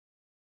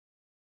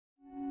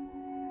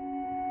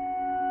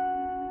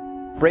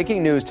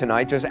Breaking news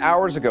tonight, just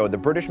hours ago, the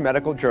British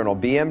medical journal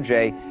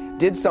BMJ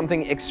did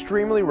something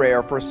extremely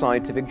rare for a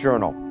scientific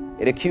journal.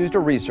 It accused a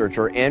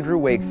researcher, Andrew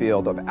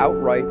Wakefield, of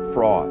outright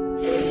fraud.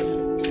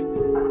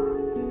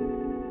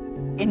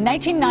 In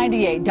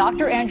 1998,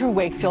 Dr. Andrew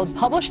Wakefield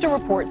published a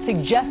report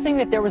suggesting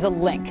that there was a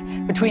link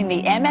between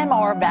the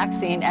MMR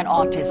vaccine and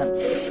autism.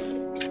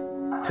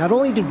 Not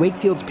only did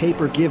Wakefield's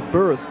paper give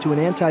birth to an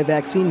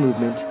anti-vaccine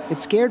movement, it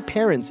scared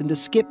parents into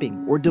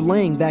skipping or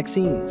delaying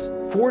vaccines.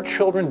 4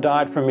 children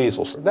died from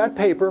measles. That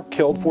paper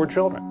killed 4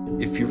 children.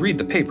 If you read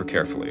the paper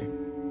carefully,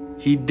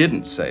 he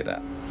didn't say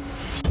that.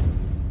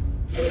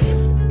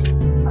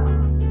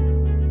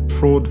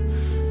 Fraud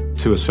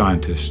to a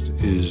scientist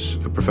is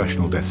a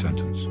professional death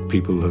sentence.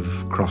 People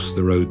have crossed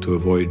the road to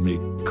avoid me.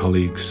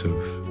 Colleagues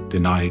have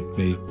denied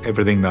me.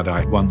 Everything that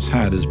I once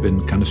had has been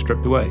kind of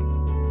stripped away.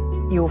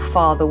 Your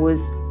father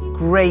was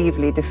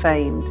gravely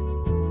defamed.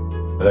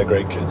 They're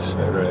great kids,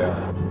 they really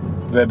are.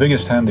 Their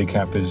biggest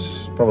handicap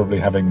is probably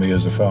having me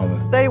as a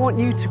father. They want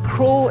you to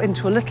crawl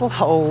into a little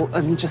hole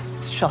and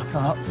just shut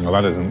up. Well,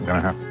 that isn't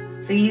going to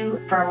happen. So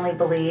you firmly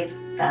believe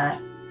that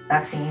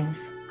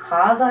vaccines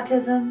cause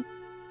autism?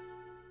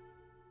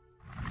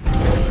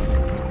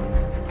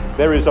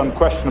 There is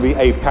unquestionably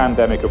a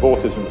pandemic of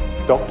autism.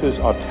 Doctors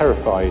are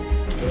terrified.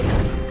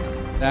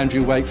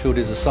 Andrew Wakefield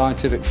is a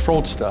scientific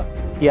fraudster.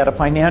 He had a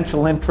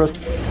financial interest.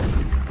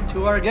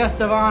 To our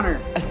guest of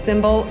honor, a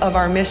symbol of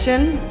our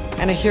mission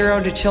and a hero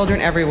to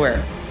children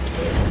everywhere.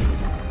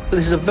 But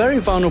this is a very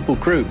vulnerable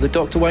group that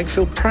Dr.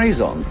 Wakefield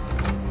preys on.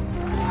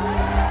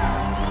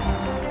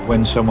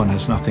 When someone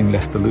has nothing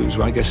left to lose,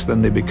 I guess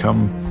then they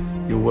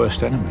become your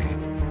worst enemy.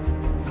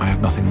 I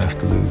have nothing left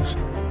to lose.